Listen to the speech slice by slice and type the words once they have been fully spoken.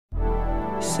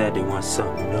Said they want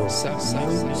something new,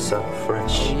 something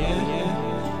fresh. Oh,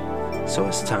 yeah. So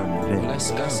it's time to vent.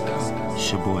 Let's go.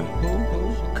 It's your boy,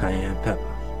 Cayenne Pepper.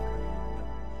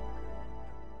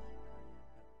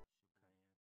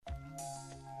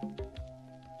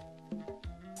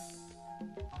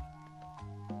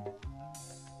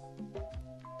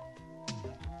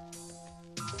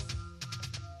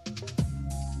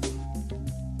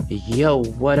 Yo,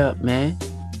 what up, man?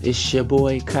 It's your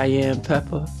boy Cayenne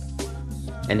Pepper,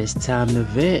 and it's time to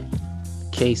vent.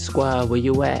 K Squad, where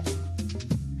you at?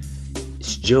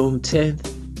 It's June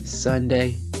 10th,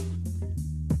 Sunday.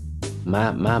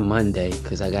 My Monday,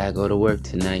 cause I gotta go to work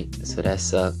tonight, so that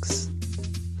sucks.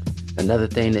 Another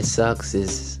thing that sucks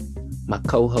is my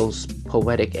co-host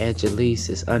Poetic Angelise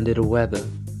is under the weather.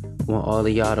 Want all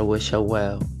of y'all to wish her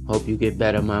well. Hope you get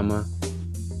better, mama.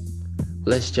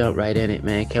 Let's jump right in it,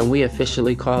 man. Can we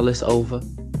officially call this over?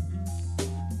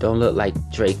 Don't look like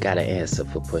Drake got an answer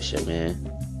for Pusha, man.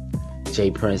 Jay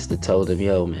Prince told him,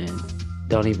 yo, man,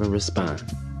 don't even respond.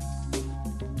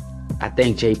 I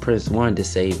think Jay Prince wanted to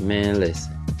say, man,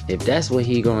 listen, if that's what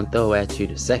he gonna throw at you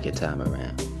the second time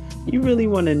around, you really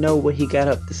want to know what he got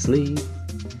up the sleeve?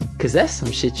 Cause that's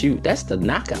some shit that's the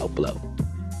knockout blow.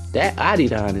 That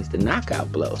Adidon is the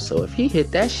knockout blow. So if he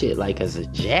hit that shit like as a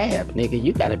jab, nigga,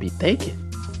 you gotta be thinking,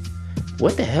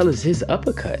 what the hell is his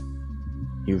uppercut?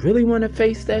 You really want to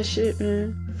face that shit,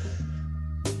 man?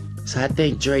 So I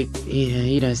think Drake,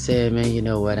 he done said, man, you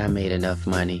know what? I made enough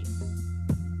money.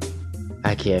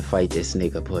 I can't fight this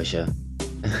nigga Pusha.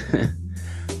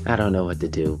 I don't know what to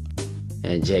do.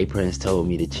 And Jay Prince told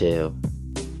me to chill.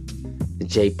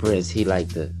 Jay Prince, he like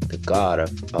the god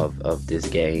of this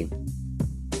game.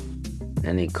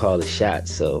 And he call the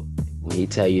shots, so when he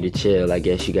tell you to chill, I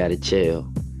guess you gotta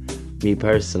chill. Me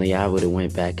personally, I would've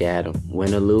went back at him.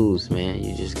 Win or lose, man,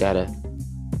 you just gotta,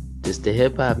 just the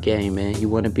hip-hop game, man. You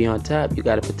wanna be on top, you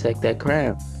gotta protect that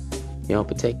crown. You don't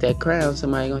protect that crown,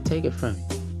 somebody gonna take it from you.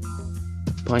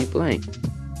 Point blank.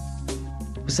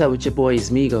 What's up with your boys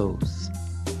Migos?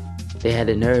 They had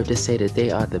the nerve to say that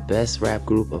they are the best rap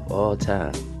group of all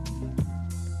time.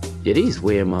 Yeah, these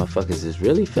weird motherfuckers is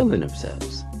really feeling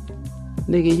themselves.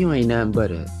 Nigga, you ain't nothing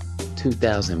but a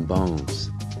 2000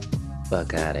 Bones.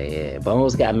 Fuck out of here.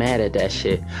 Bones got mad at that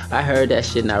shit. I heard that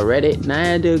shit and I read it and I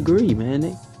had to agree,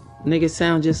 man. Niggas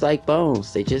sound just like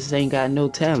Bones. They just ain't got no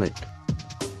talent.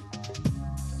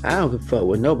 I don't give a fuck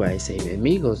what nobody say, man.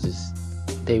 Migos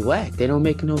they whack. They don't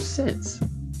make no sense.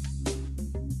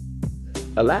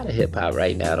 A lot of hip hop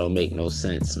right now don't make no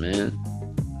sense, man.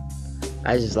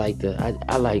 I just like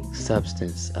I like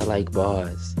substance. I like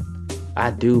bars. I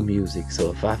do music,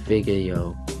 so if I figure,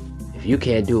 yo, if you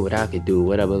can't do what I could do,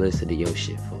 what I'ma listen to your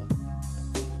shit for?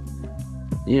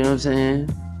 You know what I'm saying?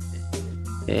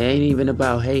 It ain't even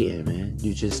about hating, man.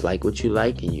 You just like what you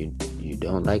like and you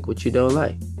don't like what you don't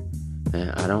like.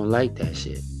 And I don't like that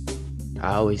shit.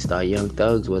 I always thought Young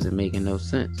Thugs wasn't making no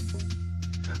sense.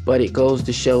 But it goes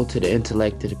to show to the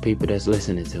intellect of the people that's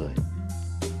listening to it.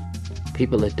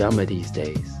 People are dumber these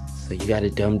days, so you gotta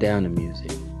dumb down the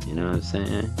music. You know what I'm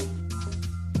saying?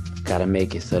 Gotta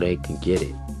make it so they can get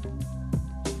it.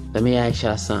 Let me ask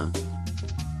y'all something.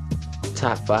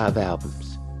 Top 5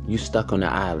 albums. You stuck on the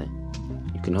island.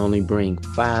 You can only bring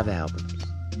 5 albums.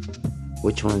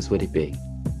 Which ones would it be?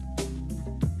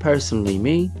 Personally,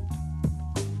 me,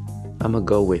 I'ma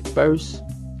go with first,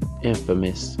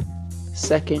 Infamous.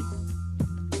 Second,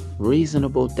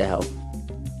 Reasonable Doubt.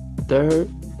 Third,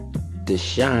 The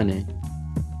Shining.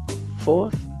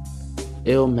 Fourth,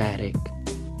 Illmatic.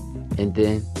 And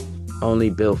then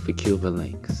Only Built for Cuban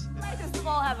Links. Let's just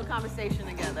all have a conversation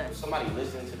together. Somebody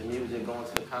listening to the music, going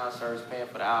to the concerts, paying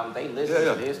for the album, they listen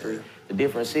to the history. The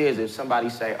difference is if somebody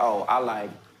say, oh, I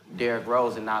like Derrick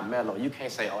Rose and not Melo, you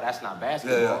can't say, oh, that's not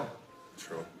basketball. Yeah.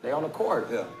 True. They on the court.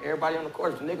 Yeah. Everybody on the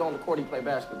court. If the nigga on the court, he play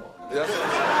basketball. Yeah.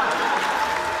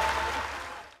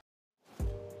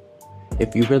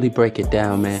 If you really break it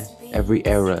down, man, every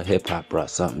era of hip-hop brought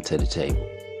something to the table.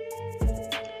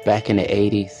 Back in the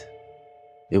 80s,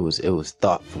 it was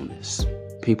thoughtfulness.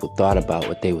 People thought about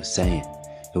what they were saying.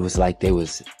 It was like they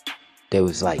was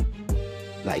like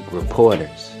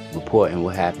reporters reporting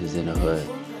what happens in the hood,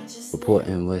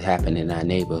 reporting what happened in our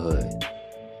neighborhood.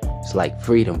 It's like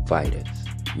freedom fighters,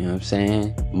 you know what I'm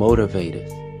saying? Motivators,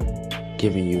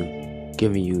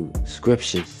 giving you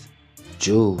scriptures,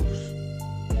 jewels,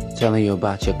 telling you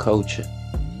about your culture.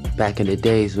 Back in the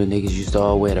days when niggas used to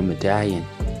all wear the medallion,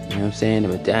 you know what I'm saying? The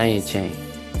medallion chain.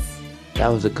 That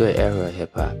was a good era of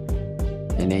hip hop.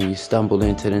 And then you stumbled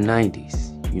into the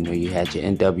 90s. You know, you had your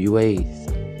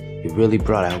NWAs. It really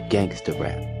brought out gangster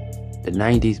rap. The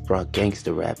 90s brought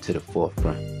gangster rap to the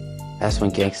forefront. That's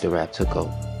when gangster rap took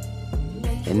over.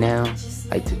 And now,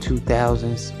 like the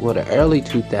 2000s, well, the early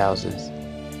 2000s,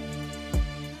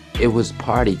 it was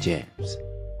party jams.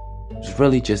 It was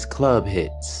really just club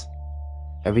hits.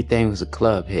 Everything was a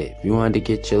club hit. If you wanted to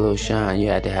get your little shine, you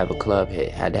had to have a club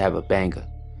hit, had to have a banger.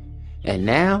 And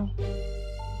now,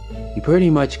 you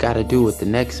pretty much gotta do what the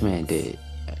next man did.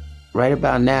 Right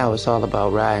about now, it's all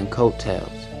about riding coattails.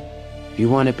 If you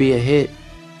want to be a hit,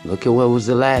 look at what was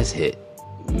the last hit.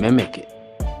 Mimic it.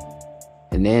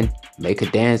 And then make a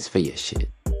dance for your shit.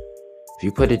 If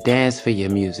you put a dance for your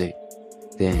music,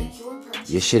 then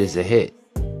your shit is a hit.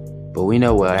 But we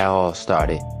know where that all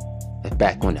started. That's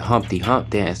back when the Humpty Hump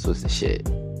dance was the shit.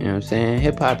 You know what I'm saying?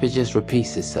 Hip-hop, it just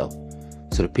repeats itself.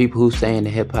 So the people who saying the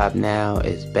hip-hop now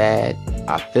is bad,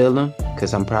 I feel them,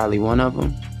 because I'm probably one of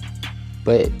them.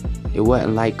 But it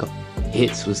wasn't like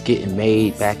hits was getting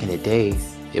made back in the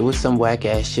days. It was some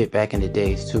whack-ass shit back in the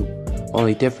days, too.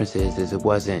 Only difference is it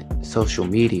wasn't social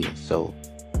media. So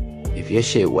if your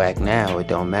shit whack now, it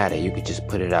don't matter. You could just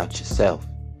put it out yourself,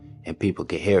 and people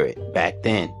could hear it. Back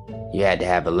then, you had to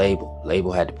have a label.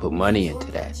 Label had to put money into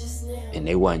that. And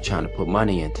they wasn't trying to put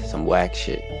money into some whack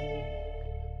shit.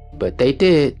 But they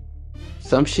did.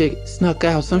 Some shit snuck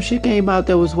out. Some shit came out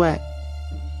that was whack.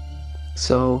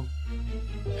 So,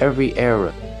 every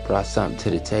era brought something to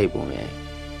the table, man.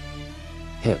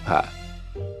 Hip-hop.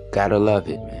 Gotta love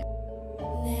it, man.